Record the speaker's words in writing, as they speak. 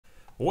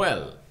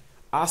Well,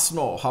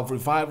 Arsenal have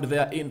revived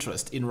their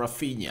interest in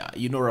Raphinha.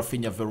 You know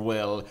Raphinha very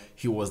well.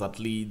 He was at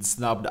Leeds,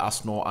 snapped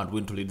Arsenal and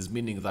went to Leeds,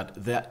 meaning that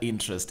their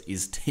interest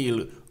is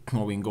still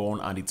going on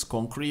and it's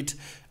concrete.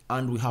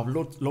 And we have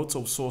lots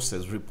of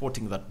sources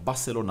reporting that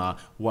Barcelona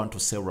want to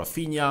sell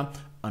Raphinha.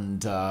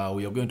 And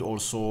we are going to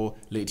also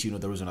let you know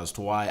the reason as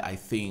to why I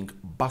think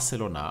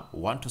Barcelona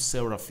want to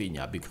sell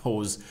Raphinha,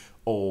 because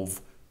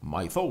of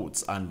my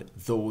thoughts, and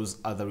those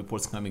are the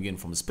reports coming in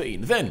from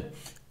Spain. Then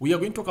we are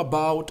going to talk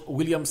about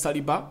William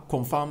Saliba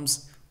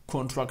confirms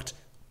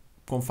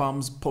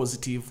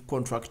positive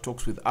contract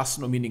talks with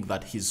Arsenal, meaning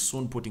that he's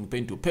soon putting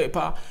pen to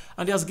paper,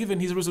 and he has given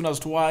his reason as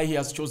to why he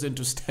has chosen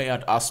to stay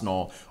at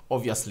Arsenal.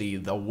 Obviously,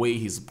 the way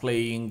he's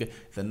playing,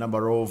 the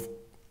number of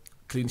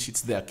clean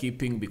sheets they are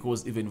keeping,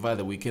 because even via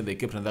the weekend they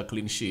kept another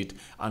clean sheet,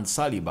 and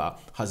Saliba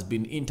has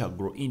been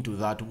integral into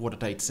that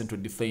watertight central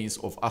defense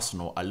of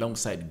Arsenal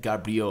alongside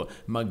Gabriel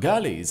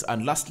Magalhaes.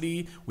 And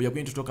lastly, we are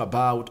going to talk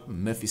about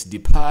Memphis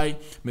Depay.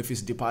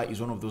 Memphis Depay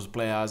is one of those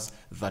players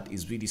that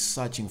is really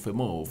searching for a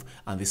move,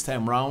 and this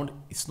time round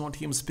it's not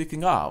him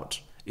speaking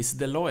out, it's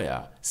the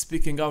lawyer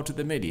speaking out to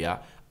the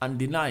media and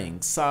denying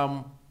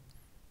some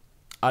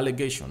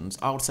allegations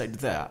outside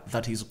there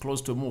that he's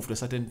close to move to a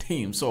certain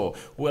team. So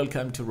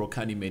welcome to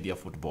Rokani Media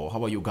Football.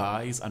 How are you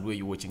guys, and where are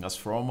you watching us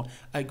from?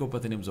 I go by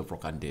the names of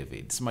Rokani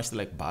David. Smash the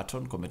like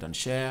button, comment and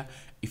share.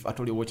 If at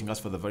all you're watching us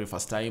for the very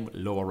first time,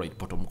 lower right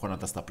bottom corner,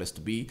 that's the place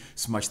to be.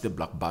 Smash the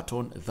black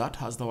button that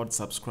has the word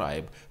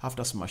subscribe.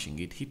 After smashing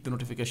it, hit the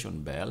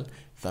notification bell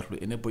that will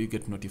enable you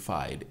get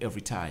notified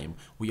every time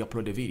we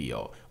upload a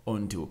video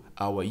onto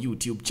our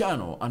YouTube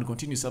channel, and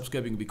continue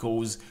subscribing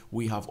because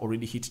we have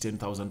already hit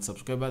 10,000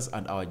 subscribers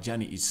and our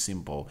journey is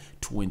simple,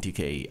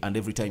 20k. And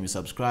every time you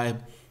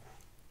subscribe,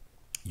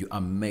 you are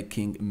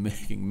making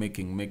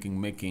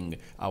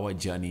our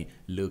journey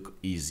look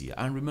easier.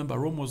 And remember,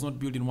 Rome was not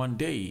built in one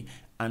day,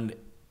 and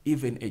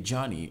even a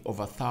journey of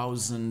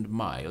 1,000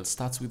 miles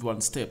starts with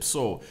one step.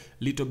 So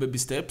little baby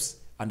steps,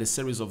 and a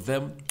series of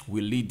them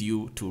will lead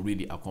you to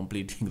really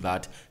completing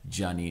that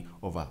journey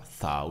of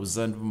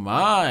 1,000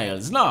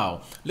 miles.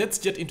 Now, let's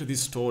get into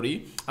this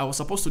story. I was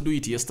supposed to do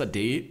it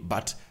yesterday,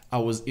 but I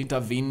was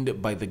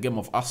intervened by the game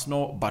of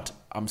Arsenal. But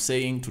I'm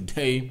saying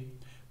today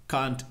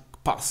can't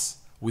pass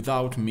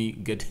without me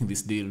getting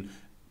this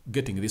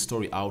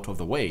story out of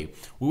the way.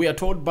 We were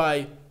told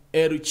by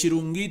El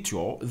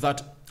Chiringuito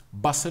that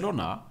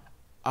Barcelona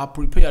are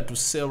prepared to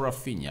sell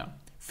Raphinha,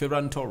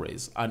 Ferran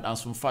Torres and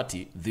Ansu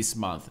Fati this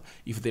month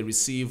if they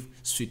receive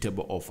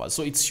suitable offers.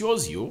 So it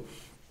shows you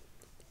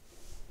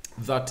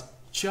that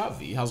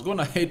Xavi has gone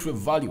ahead to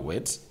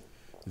evaluate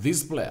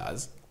these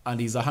players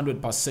and is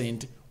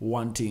 100%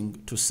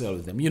 wanting to sell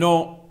them. You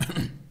know,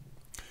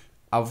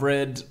 I've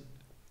read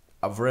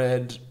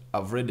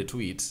a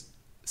tweet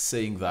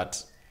saying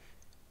that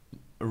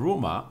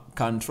rumor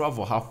can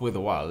travel halfway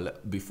the world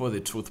before the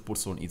truth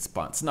puts on its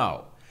pants.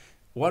 Now,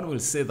 one will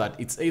say that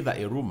it's either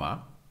a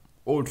rumor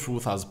or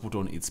truth has put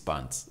on its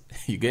pants.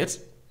 You get?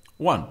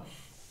 One,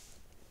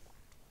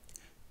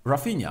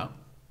 Raphinha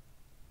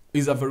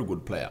is a very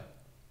good player,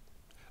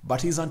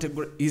 but his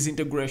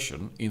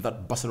integration in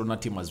that Barcelona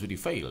team has really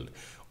failed.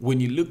 When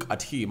you look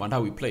at him and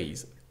how he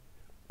plays,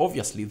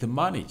 obviously the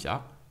manager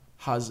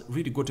has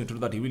really gotten to know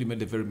that he really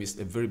made a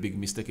very big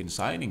mistake in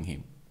signing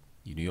him.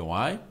 You know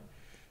why?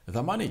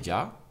 The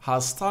manager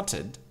has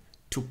started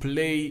to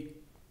play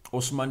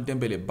Ousmane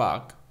Dembele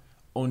back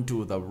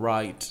onto the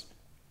right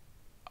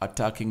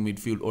attacking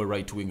midfield, or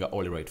right winger,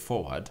 or right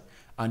forward,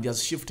 and he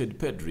has shifted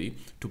Pedri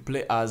to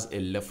play as a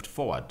left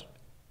forward,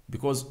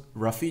 because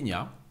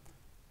Raphinha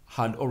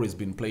had always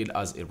been played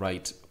as a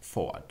right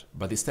forward.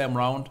 But this time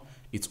round,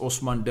 it's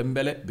Ousmane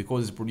Dembele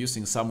because he's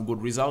producing some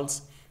good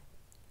results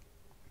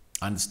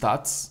and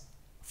stats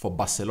for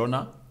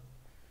Barcelona.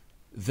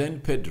 Then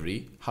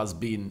Pedri has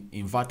been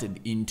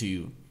inverted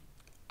into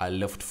a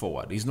left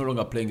forward. He's no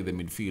longer playing in the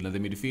midfield, and the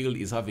midfield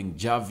is having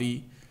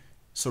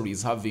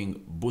is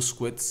having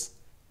Busquets,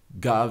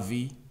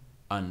 Gavi,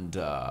 and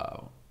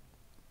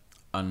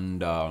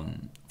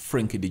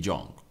Frenkie de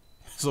Jong.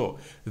 So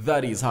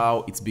that is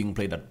how it's being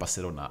played at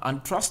Barcelona.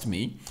 And trust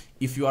me,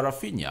 if you are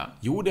Raphinha,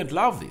 you wouldn't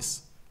love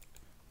this.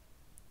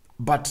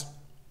 But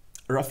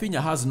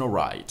Raphinha has no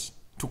right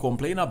to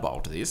complain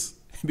about this,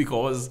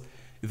 because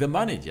the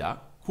manager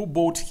who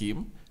bought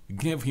him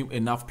gave him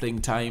enough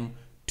playing time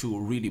to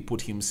really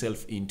put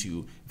himself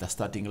into the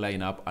starting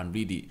lineup and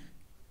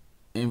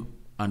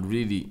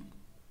really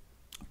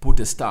put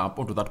a stamp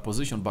onto that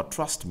position. But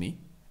trust me,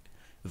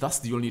 that's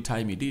the only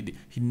time he did.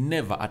 He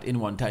never at any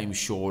one time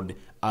showed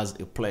as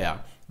a player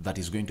that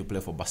is going to play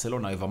for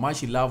Barcelona. If much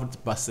he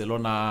loved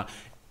Barcelona,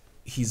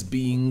 he's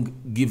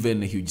being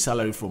given a huge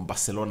salary from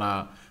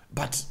Barcelona,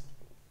 but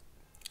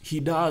he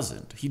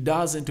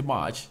doesn't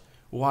match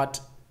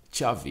what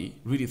Xavi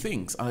really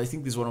thinks. And I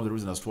think this is one of the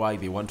reasons as to why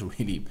they want to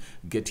really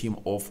get him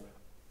off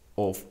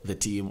the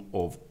team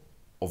of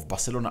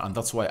Barcelona, and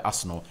that's why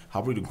Arsenal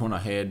have really gone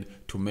ahead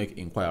to make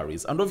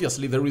inquiries. And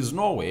obviously there is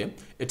no way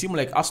a team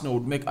like Arsenal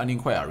would make an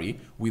inquiry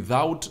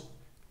without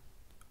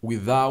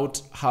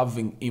without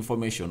having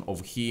information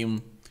of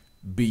him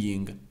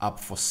being up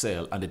for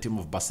sale and the team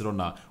of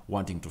Barcelona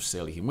wanting to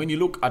sell him. When you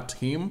look at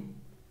him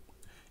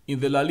in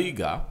the La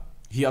Liga,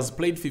 he has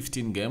played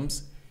 15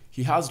 games.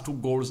 He has 2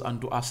 goals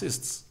and 2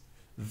 assists.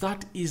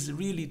 That is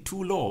really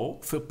too low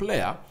for a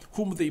player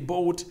whom they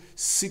bought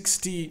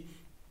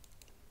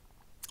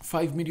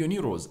 65 million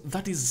euros.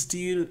 That is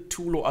still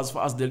too low as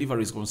far as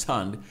delivery is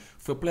concerned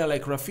for a player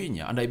like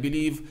Raphinha. And I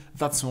believe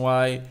that's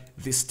why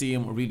this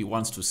team really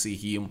wants to see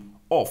him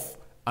off.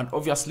 And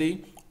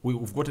obviously,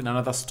 we've gotten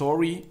another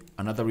story,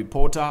 another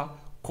reporter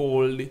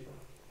called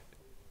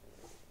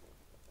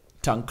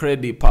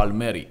Tancredi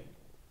Palmeri.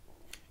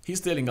 He's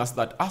telling us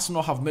that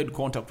Arsenal have made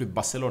contact with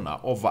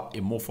Barcelona over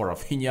a move for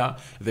Raphinha.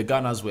 The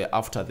Gunners were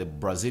after the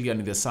Brazilian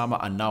in the summer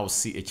and now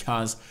see a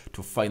chance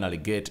to finally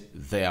get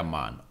their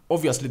man.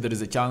 Obviously, there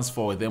is a chance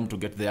for them to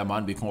get their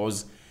man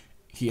because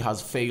he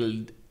has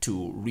failed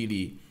to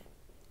really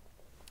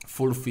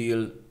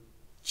fulfill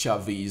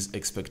Xavi's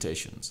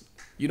expectations.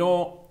 You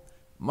know,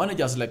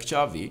 managers like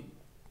Xavi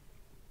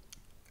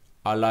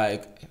are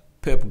like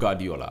Pep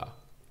Guardiola.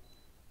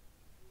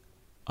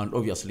 And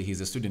obviously,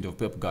 he's a student of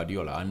Pep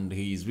Guardiola, and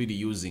he's really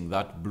using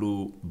that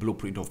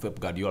blueprint of Pep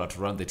Guardiola to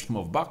run the team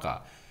of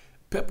Barca.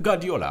 Pep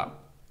Guardiola,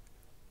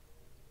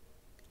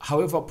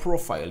 however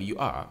profile you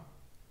are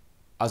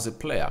as a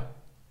player,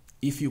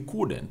 if you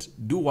couldn't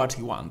do what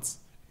he wants,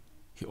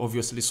 he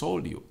obviously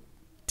sold you.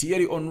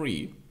 Thierry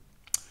Henry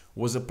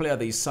was a player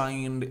they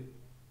signed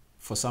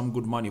for some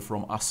good money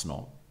from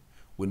Arsenal.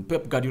 When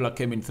Pep Guardiola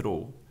came in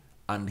through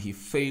and he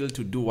failed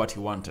to do what he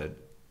wanted,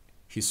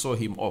 he saw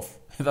him off.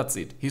 That's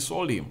it. He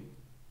sold him.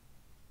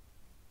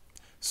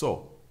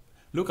 So,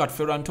 look at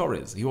Ferran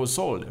Torres. He was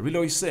sold.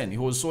 Leroy Sane. He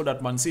was sold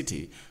at Man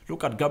City.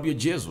 Look at Gabriel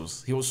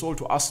Jesus. He was sold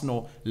to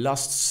Arsenal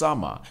last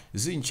summer.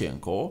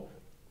 Zinchenko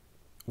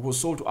was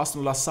sold to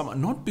Arsenal last summer.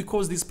 Not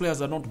because these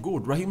players are not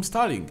good. Raheem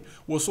Sterling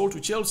was sold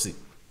to Chelsea.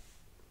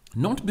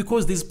 Not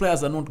because these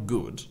players are not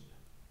good.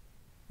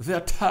 Their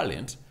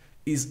talent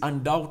is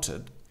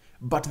undoubted,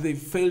 but they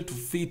fail to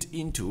fit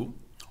into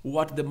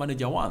what the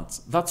manager wants.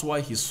 That's why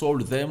he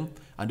sold them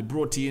and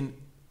brought in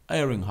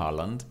Erling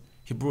Haaland.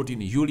 He brought in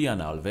Julian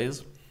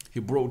Alves. He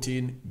brought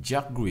in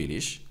Jack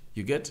Grealish.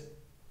 You get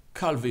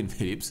Calvin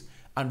Phillips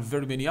and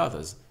very many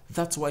others.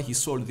 That's why he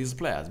sold these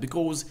players,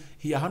 because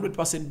he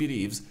 100%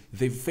 believes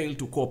they failed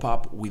to cope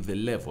up with the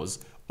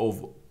levels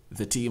of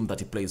the team that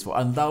he plays for.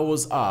 And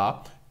those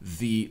are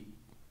the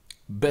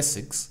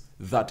basics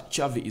that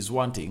Xavi is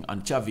wanting,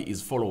 and Xavi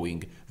is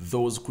following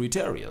those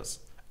criteria.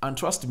 And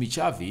trust me,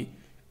 Xavi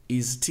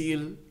is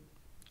still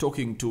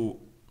talking to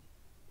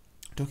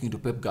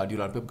Pep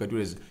Guardiola, and Pep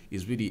Guardiola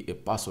is really a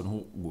person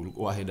who will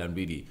go ahead and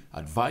really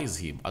advise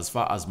him as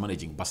far as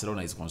managing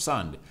Barcelona is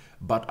concerned.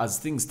 But as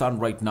things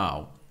stand right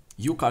now,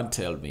 you can't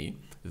tell me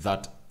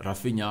that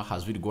Raphinha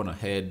has really gone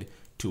ahead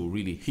to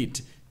really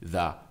hit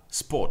the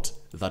spot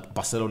that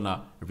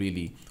Barcelona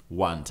really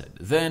wanted.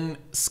 Then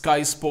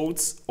Sky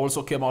Sports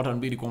also came out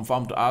and really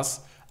confirmed to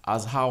us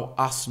as how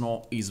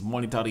Arsenal is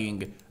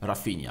monitoring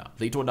Raphinha.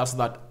 They told us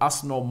that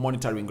Arsenal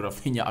monitoring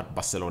Raphinha at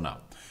Barcelona.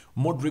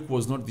 Modric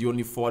was not the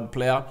only forward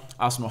player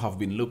Arsenal have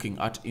been looking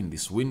at in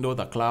this window.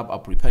 The club are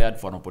prepared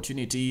for an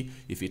opportunity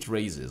if it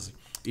raises.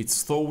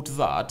 It's thought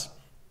that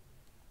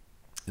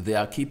they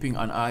are keeping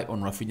an eye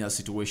on Raphinha's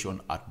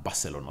situation at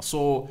Barcelona.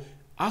 So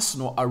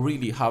Arsenal are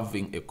really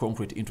having a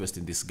concrete interest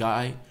in this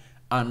guy.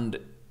 And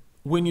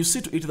when you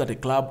see to it that a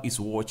club is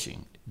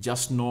watching,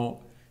 just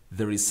know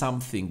there is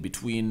something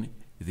between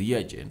the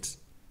agent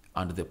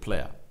and the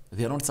player.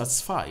 They are not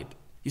satisfied.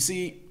 You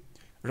see,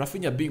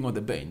 Raphinha being on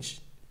the bench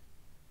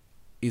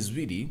is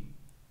really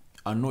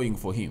annoying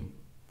for him.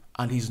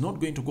 And he's not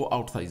going to go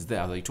outside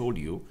there, as I told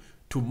you,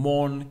 to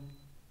mourn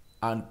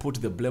and put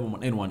the blame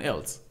on anyone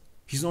else.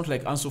 He's not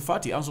like Ansu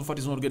Fati. Ansu Fati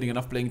is not getting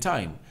enough playing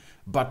time.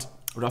 But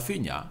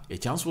Raphinha, a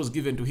chance was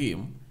given to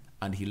him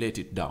and he let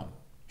it down.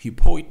 He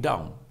poured it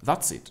down.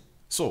 That's it.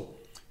 So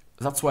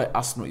that's why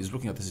Arsenal is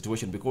looking at the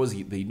situation, because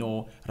they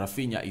know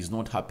Raphinha is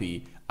not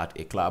happy at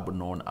a club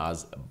known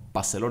as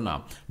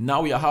Barcelona.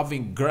 Now we are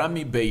having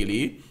Grammy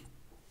Bailey.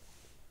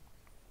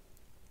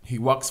 He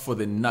works for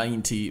the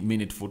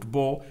 90-minute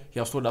football. He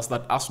has told us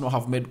that Arsenal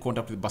have made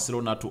contact with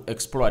Barcelona to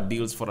explore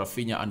deals for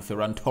Raphinha and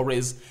Ferran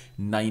Torres.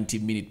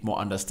 90-minute more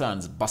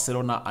understands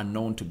Barcelona are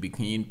known to be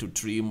keen to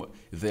trim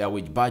their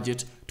wage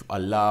budget to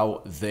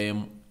allow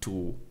them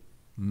to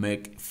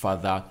make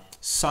further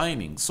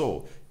signings.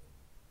 So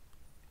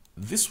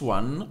this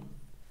one,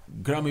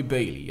 Grammy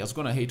Bailey, has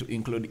gone ahead to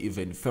include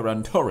even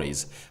Ferran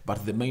Torres,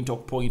 but the main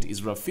talk point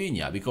is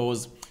Raphinha,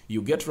 because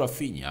you get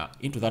Raphinha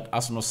into that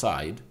Arsenal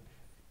side,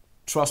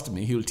 trust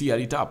me, he'll tear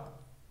it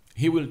up.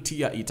 He will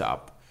tear it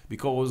up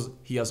because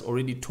he has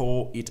already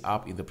tore it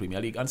up in the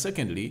Premier League. And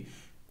secondly,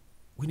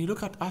 when you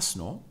look at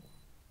Arsenal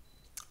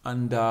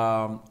and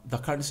the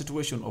current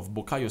situation of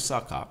Bukayo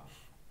Saka,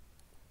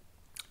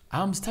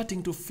 I'm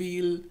starting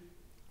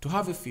to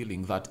have a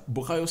feeling that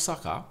Bukayo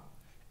Saka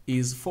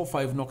is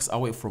 4-5 knocks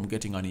away from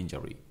getting an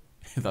injury.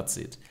 That's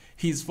it.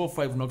 He's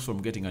 4-5 knocks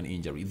from getting an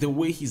injury. The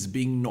way he's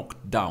being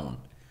knocked down,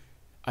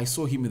 I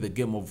saw him in the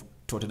game of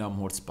Tottenham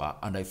Hotspur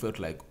and I felt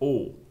like,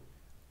 oh,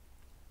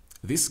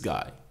 this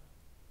guy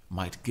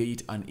might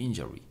get an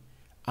injury.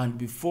 And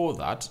before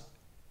that,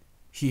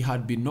 he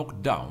had been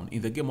knocked down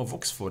in the game of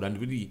Oxford and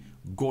really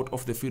got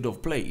off the field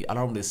of play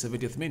around the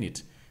 70th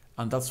minute.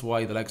 And that's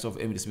why the likes of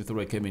Emily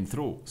Smith-Rowe came in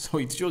through. So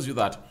it shows you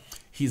that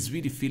he's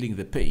really feeling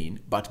the pain,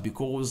 but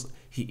because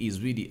he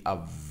is really a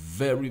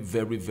very,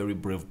 very, very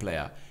brave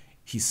player,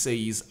 he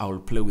says, I will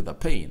play with the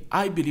pain.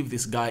 I believe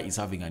this guy is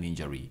having an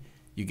injury.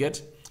 You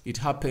get? It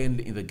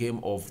happened in the game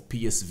of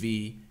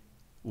PSV.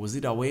 Was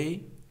it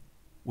away?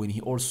 When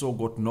he also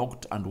got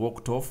knocked and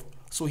walked off.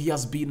 So he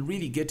has been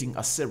really getting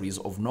a series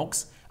of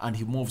knocks and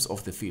he moves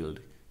off the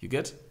field. You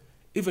get?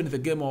 Even in the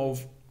game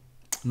of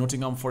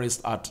Nottingham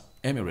Forest at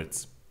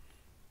Emirates,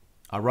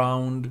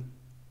 around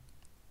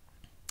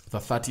the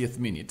 30th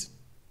minute,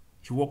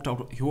 he walked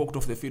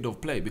off the field of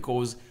play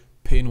because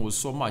pain was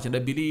so much. And I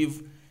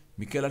believe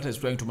Mikel Arteta is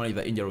trying to manage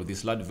the injury of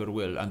this lad very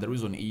well, and the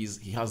reason is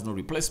he has no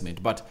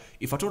replacement. But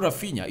if at all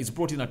Raphinha is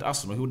brought in at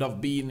Arsenal, he would have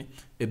been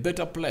a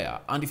better player.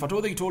 And if at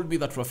all they told me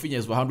that Raphinha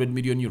is 100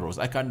 million euros,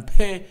 I can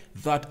pay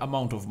that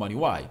amount of money.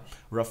 Why?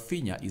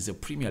 Raphinha is a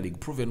Premier League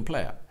proven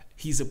player.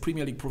 He's a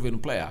Premier League proven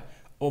player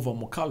over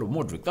Mokalo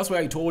Modric. That's why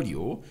I told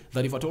you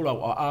that if at all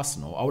our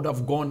Arsenal, I would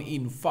have gone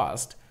in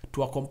first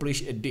to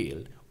accomplish a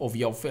deal of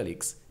João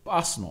Felix,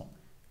 Arsenal,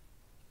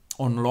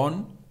 on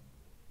loan,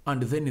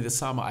 and then in the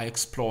summer I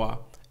explore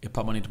a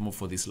permanent move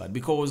for this lad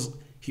because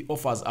he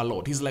offers a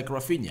lot. He's like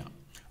Raphinha.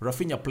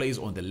 Raphinha plays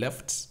on the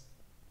left,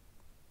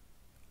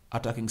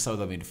 attacking side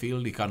of the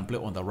midfield. He can play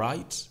on the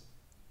right.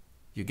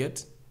 You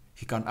get?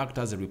 He can act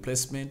as a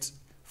replacement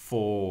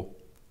for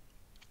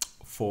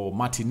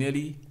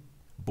Martinelli,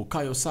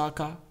 Bukayo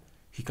Saka.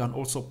 He can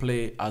also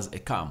play as a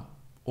cam,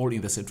 all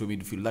in the central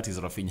midfield. That is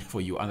Raphinha for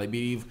you. And I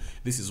believe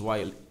this is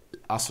why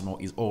Arsenal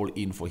is all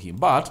in for him.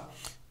 But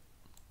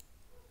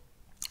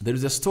there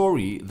is a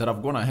story that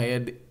I've gone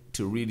ahead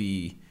to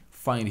really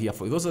find here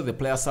for you. Those are the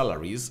player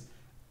salaries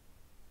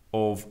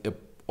of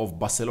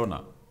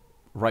Barcelona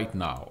right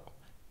now.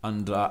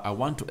 And I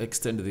want to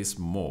extend this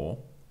more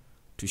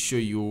to show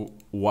you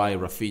why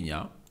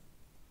Raphinha.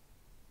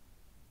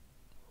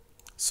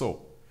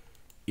 So,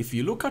 if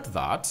you look at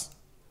that,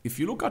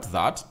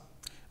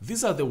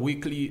 these are the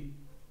weekly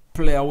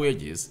player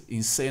wages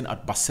insane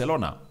at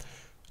Barcelona.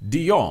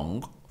 De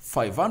Jong,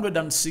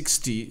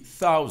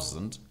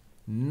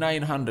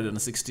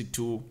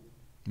 560,962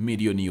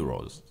 million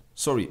euros.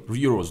 Sorry,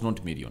 euros,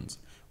 not millions.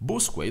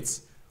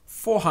 Busquets,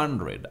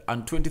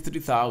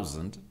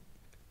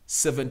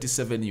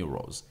 423,077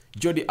 euros.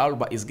 Jordi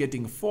Alba is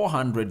getting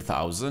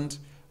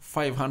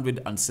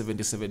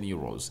 400,577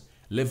 euros.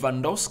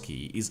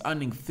 Lewandowski is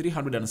earning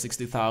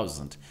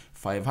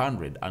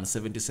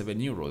 360,577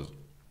 euros.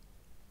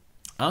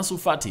 Ansu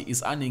Fati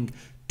is earning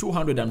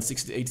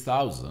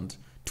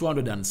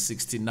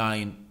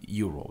 268,269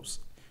 euros.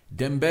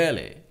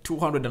 Dembele,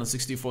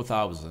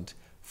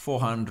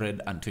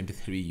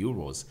 264,423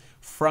 euros.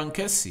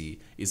 Frankesi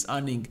is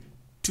earning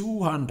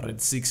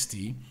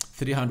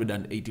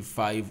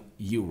 260,385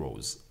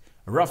 euros.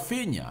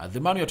 Raphinha, the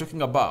man you're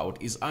talking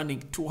about, is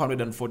earning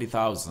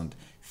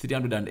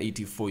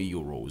 240,384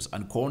 euros.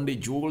 And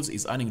Conde Jules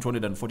is earning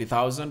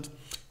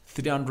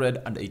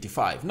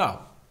 240,385.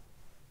 Now,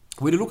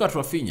 when you look at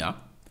Raphinha,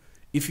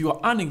 if you are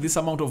earning this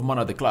amount of money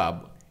at the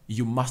club,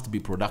 you must be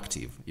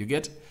productive. You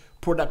get?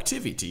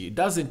 Productivity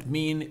doesn't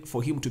mean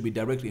for him to be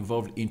directly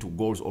involved into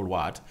goals or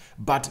what,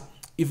 but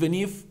even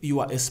if you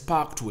are a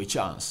spark to a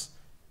chance,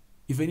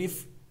 even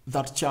if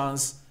that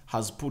chance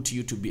has put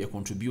you to be a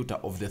contributor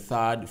of the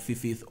third,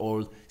 fifth,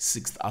 or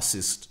sixth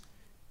assist,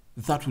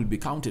 that will be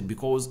counted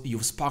because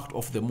you've sparked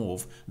off the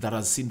move that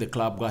has seen the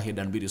club go ahead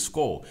and beat a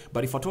score.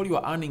 But if at all you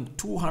are earning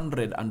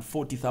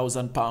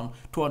 £240,000,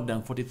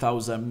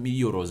 240,000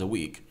 euros a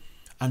week,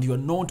 and you are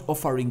not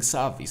offering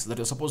service that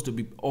you're supposed to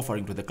be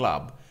offering to the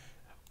club,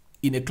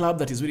 in a club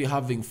that is really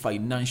having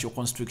financial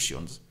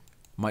constrictions,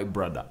 my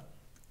brother,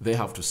 they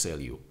have to sell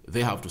you.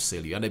 They have to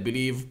sell you. And I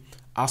believe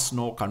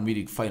Arsenal can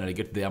really finally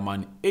get their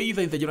money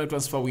either in the January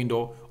transfer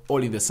window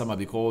or in the summer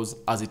because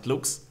as it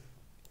looks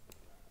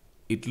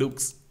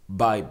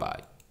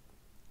bye-bye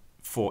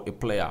for a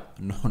player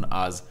known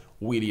as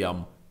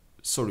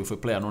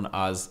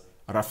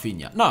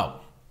Raphinha.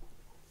 Now,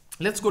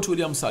 let's go to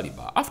William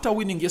Saliba. After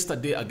winning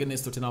yesterday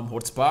against Tottenham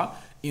Hotspur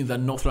in the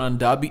North London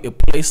Derby, a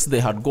place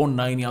they had gone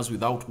 9 years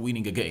without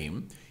winning a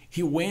game,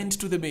 he went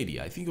to the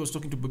media. I think he was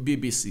talking to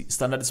BBC,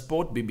 Standard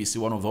Sport, BBC,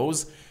 one of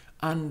those,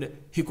 and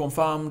he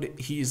confirmed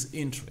his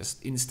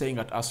interest in staying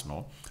at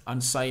Arsenal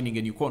and signing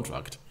a new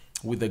contract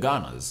with the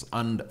Gunners.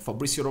 And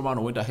Fabrizio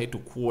Romano went ahead to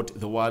quote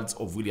the words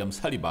of William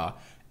Saliba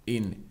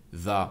in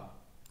the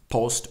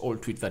post or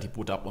tweet that he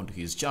put up onto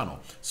his channel.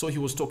 So he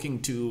was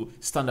talking to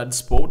Standard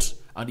Sport,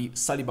 and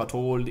Saliba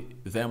told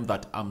them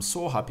that I'm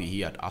so happy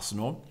here at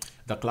Arsenal.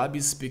 The club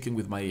is speaking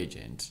with my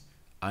agent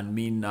and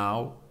me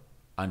now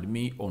and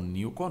me on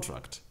new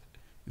contract.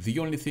 The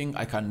only thing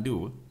I can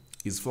do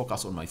is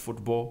focus on my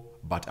football,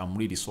 but I'm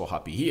really so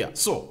happy here.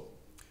 So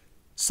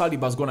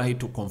Saliba's gone ahead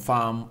to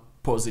confirm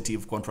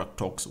positive contract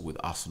talks with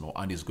Arsenal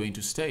and is going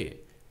to stay.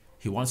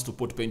 He wants to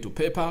put pen to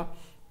paper,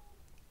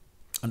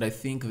 and I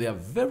think there are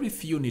very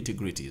few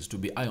nitty-gritties to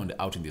be ironed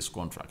out in this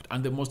contract.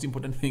 And the most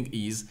important thing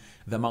is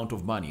the amount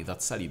of money that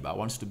Saliba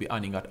wants to be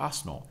earning at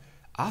Arsenal.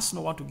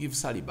 Arsenal want to give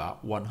Saliba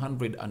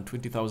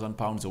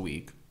 £120,000 a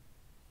week.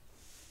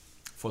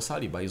 For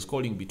Saliba, he's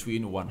calling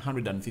between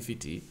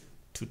 150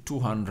 to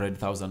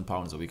 200,000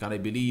 pounds a week. And I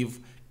believe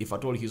if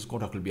at all his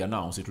contract will be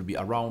announced, it will be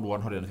around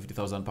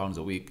 150,000 pounds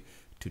a week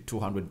to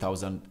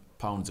 200,000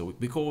 pounds a week,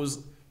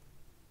 because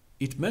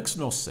it makes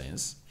no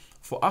sense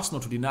for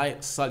Arsenal to deny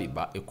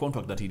Saliba a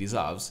contract that he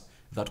deserves,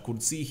 that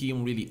could see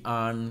him really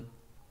earn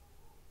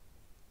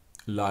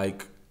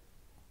like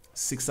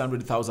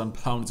 600,000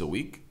 pounds a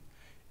week.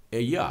 A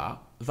year,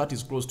 that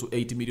is close to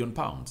 80 million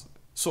pounds.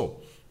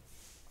 So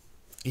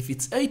if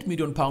it's 8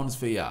 million pounds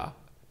per year,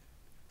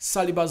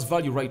 Saliba's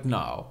value right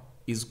now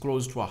is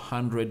close to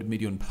 100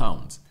 million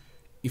pounds.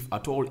 If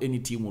at all any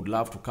team would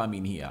love to come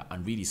in here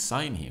and really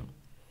sign him,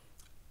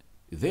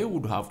 they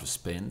would have to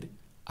spend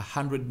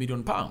 100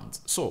 million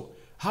pounds. So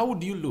how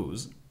would you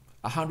lose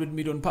 100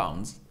 million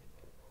pounds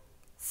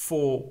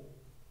for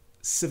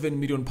 7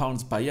 million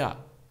pounds per year?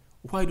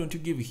 Why don't you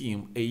give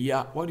him a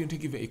year? Why don't you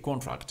give him a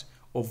contract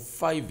of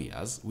 5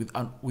 years with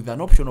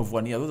an option of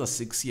 1 year? Those are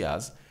 6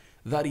 years.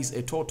 That is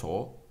a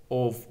total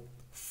of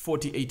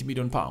 48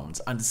 million pounds,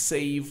 and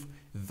save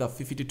the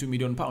 52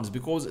 million pounds,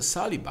 because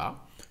Saliba,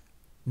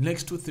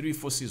 next to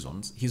 3-4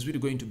 seasons, he's really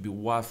going to be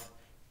worth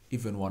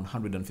even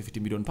 150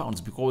 million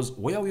pounds, because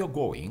where we are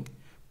going,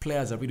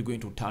 players are really going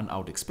to turn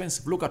out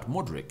expensive. Look at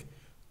Modric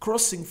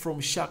crossing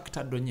from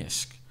Shakhtar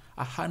Donetsk,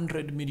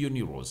 100 million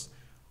euros.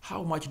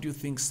 How much do you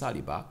think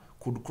Saliba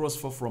could cross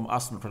for from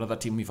Arsenal to another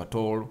team if at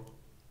all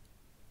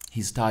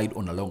he's tied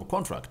on a long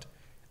contract?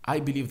 I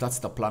believe that's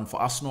the plan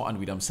for Arsenal, and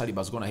William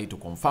Saliba is going to have to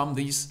confirm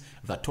this.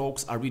 The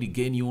talks are really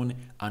genuine,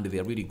 and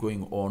they're really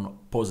going on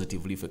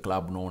positively for a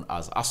club known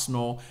as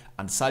Arsenal.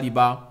 And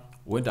Saliba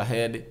went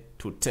ahead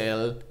to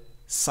tell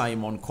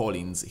Simon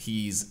Collins,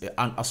 he's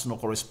an Arsenal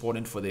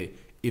correspondent for the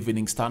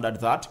Evening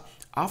Standard, that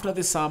after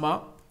the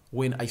summer,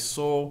 when I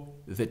saw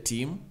the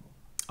team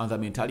and the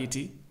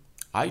mentality,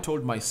 I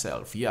told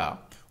myself, yeah,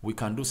 we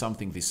can do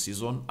something this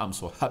season. I'm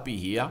so happy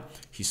here.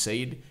 He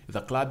said, the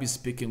club is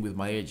speaking with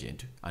my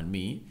agent and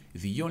me.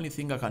 The only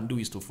thing I can do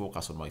is to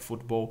focus on my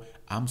football.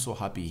 I'm so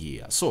happy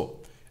here.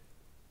 So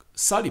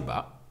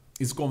Saliba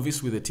is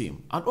convinced with the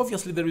team. And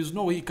obviously there is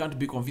no way he can't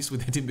be convinced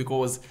with the team,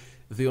 because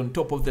they're on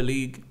top of the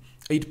league,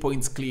 8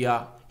 points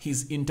clear.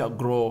 He's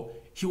integral.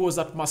 He was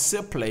at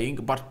Marseille playing,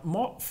 but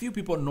few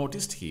people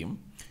noticed him.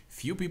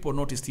 Few people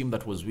noticed him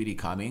that was really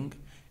coming.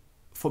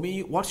 For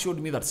me, what showed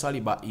me that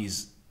Saliba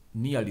is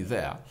nearly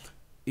there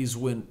is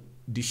when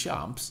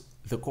Deschamps,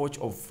 the coach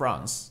of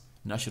France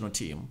national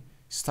team,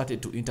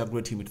 started to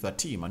integrate him into the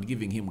team and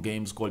giving him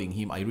games, calling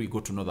him. I really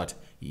got to know that,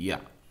 yeah,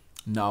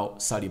 now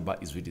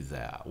Saliba is really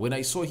there. When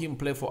I saw him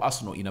play for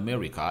Arsenal in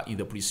America in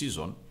the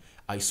preseason,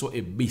 I saw a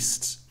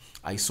beast.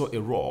 I saw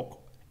a rock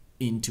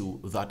into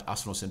that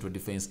Arsenal central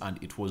defense,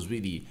 and it was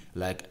really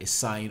like a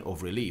sign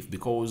of relief,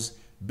 because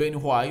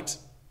Ben White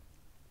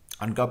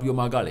and Gabriel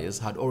Magalhaes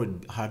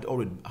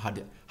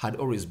had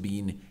always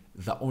been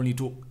the only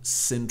two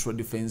central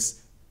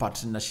defense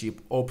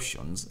partnership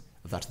options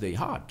that they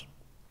had.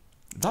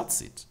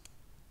 That's it.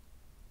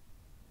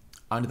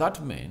 And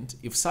that meant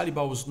if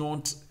Saliba was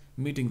not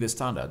meeting the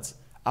standards,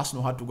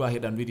 Arsenal had to go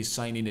ahead and really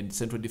sign in a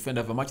central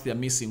defender. For much they're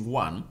missing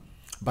one,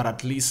 but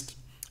at least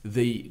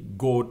they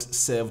got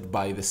saved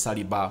by the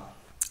Saliba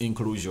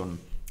inclusion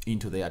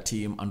into their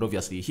team, and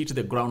obviously hit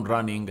the ground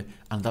running,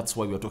 and that's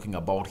why we're talking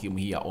about him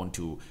here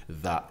onto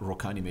the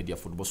Rokani Media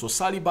Football. So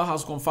Saliba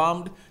has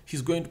confirmed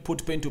he's going to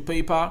put pen to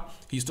paper.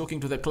 He's talking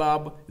to the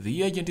club.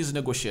 The agent is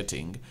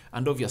negotiating,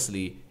 and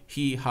obviously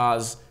he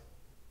has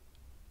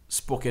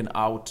spoken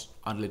out,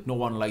 and let no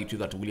one lie to you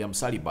that William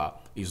Saliba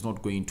is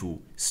not going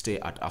to stay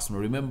at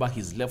Arsenal. Remember,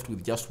 he's left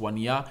with just 1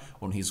 year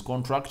on his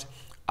contract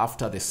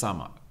after the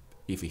summer.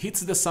 If he hits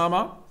the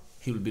summer,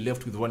 he will be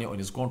left with 1 year on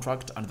his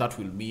contract, and that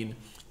will mean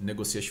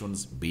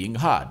negotiations being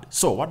had.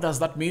 So what does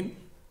that mean?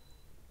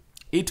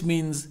 It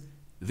means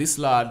this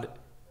lad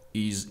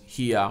is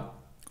here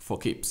for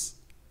keeps.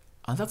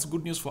 And that's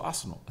good news for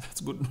Arsenal. That's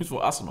good news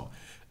for Arsenal.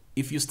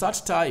 If you start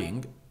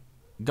tying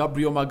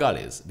Gabriel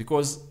Magalhaes,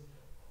 because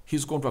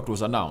his contract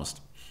was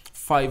announced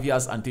 5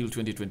 years until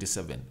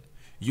 2027.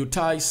 You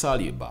tie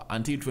Saliba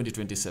until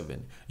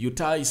 2027. You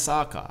tie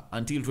Saka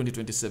until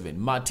 2027.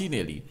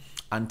 Martinelli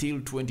until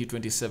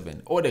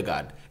 2027.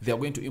 Odegaard, they are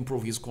going to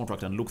improve his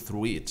contract and look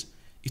through it.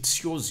 It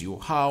shows you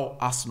how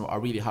Arsenal are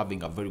really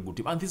having a very good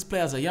team. And these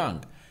players are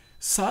young.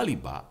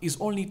 Saliba is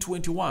only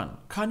 21.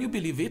 Can you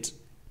believe it?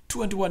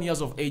 21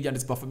 years of age and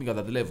is performing at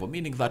that level,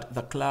 meaning that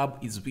the club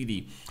is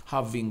really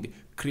having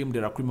cream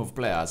de la cream of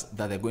players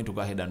that they're going to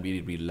go ahead and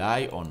really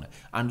rely on.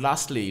 And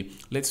lastly,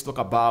 let's talk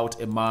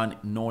about a man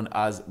known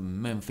as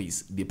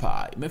Memphis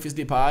Depay. Memphis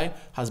Depay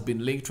has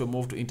been linked to a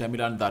move to Inter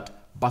Milan, that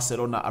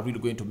Barcelona are really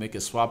going to make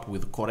a swap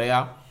with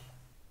Korea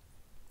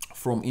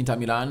from Inter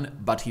Milan,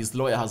 but his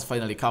lawyer has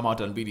finally come out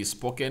and really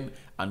spoken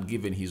and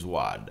given his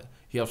word.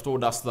 He has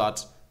told us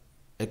that,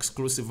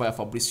 exclusive via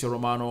Fabrizio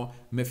Romano,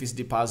 Memphis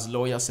Depay's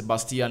lawyer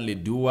Sebastian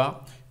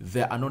Ledua,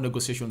 there are no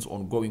negotiations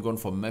ongoing on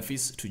for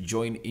Memphis to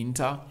join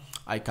Inter.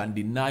 I can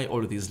deny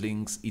all these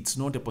links. It's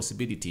not a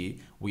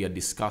possibility we are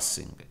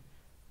discussing.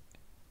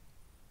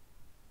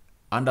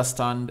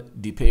 Understand,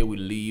 Depay will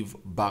leave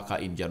Barca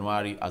in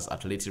January as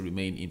Atleti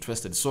remain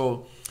interested.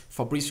 So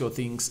Fabrizio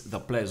thinks the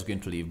player is going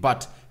to leave,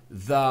 but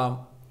the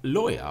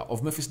lawyer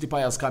of Memphis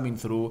Depay is coming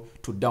through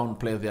to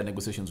downplay their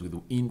negotiations with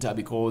Inter,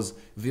 because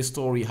this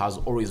story has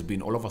always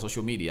been all over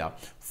social media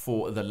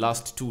for the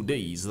last 2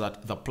 days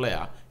that the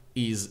player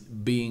is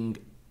being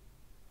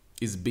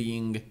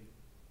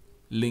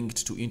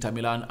linked to Inter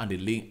Milan, and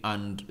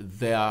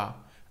their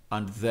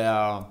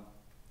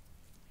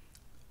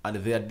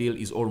deal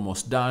is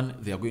almost done.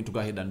 They are going to go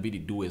ahead and really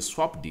do a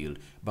swap deal,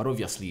 but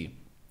obviously,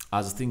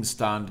 as things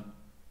stand,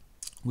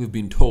 we've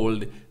been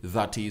told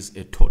that is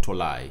a total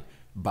lie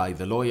by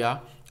the lawyer,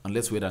 and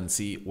let's wait and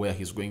see where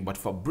he's going. But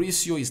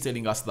Fabrizio is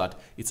telling us that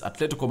it's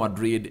Atletico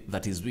Madrid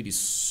that is really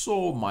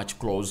so much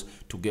close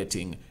to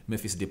getting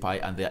Memphis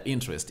Depay, and their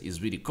interest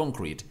is really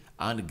concrete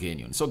and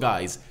genuine. So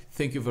guys,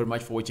 thank you very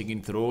much for watching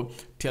in through.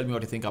 Tell me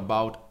what you think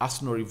about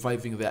Arsenal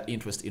reviving their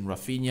interest in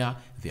Raphinha.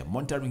 They are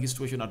monitoring his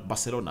situation at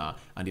Barcelona,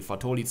 and if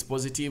at all it's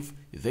positive,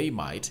 they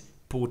might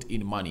put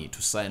in money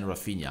to sign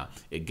Raphinha.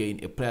 Again,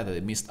 a player that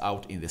they missed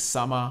out in the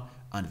summer,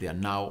 and they are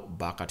now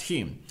back at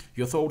him.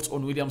 Your thoughts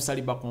on William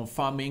Saliba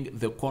confirming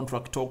the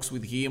contract talks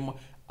with him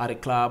at a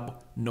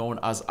club known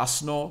as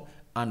Arsenal?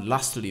 And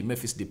lastly,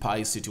 Memphis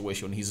Depay's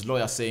situation. His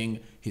lawyer saying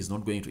he's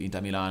not going to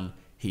Inter Milan.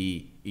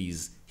 He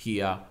is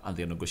here and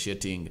they're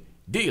negotiating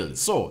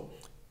deals. So,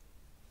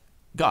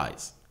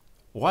 guys,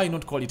 why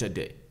not call it a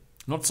day?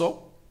 Not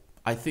so?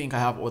 I think I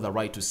have all the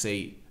right to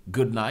say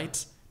good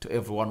night to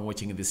everyone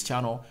watching this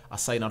channel. I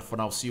sign out for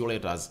now. See you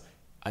later, as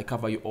I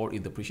cover you all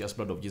in the precious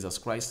blood of Jesus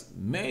Christ.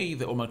 May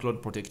the Almighty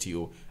Lord protect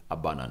you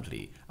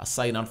abundantly. I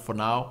sign out for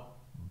now.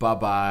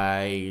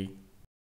 Bye-bye.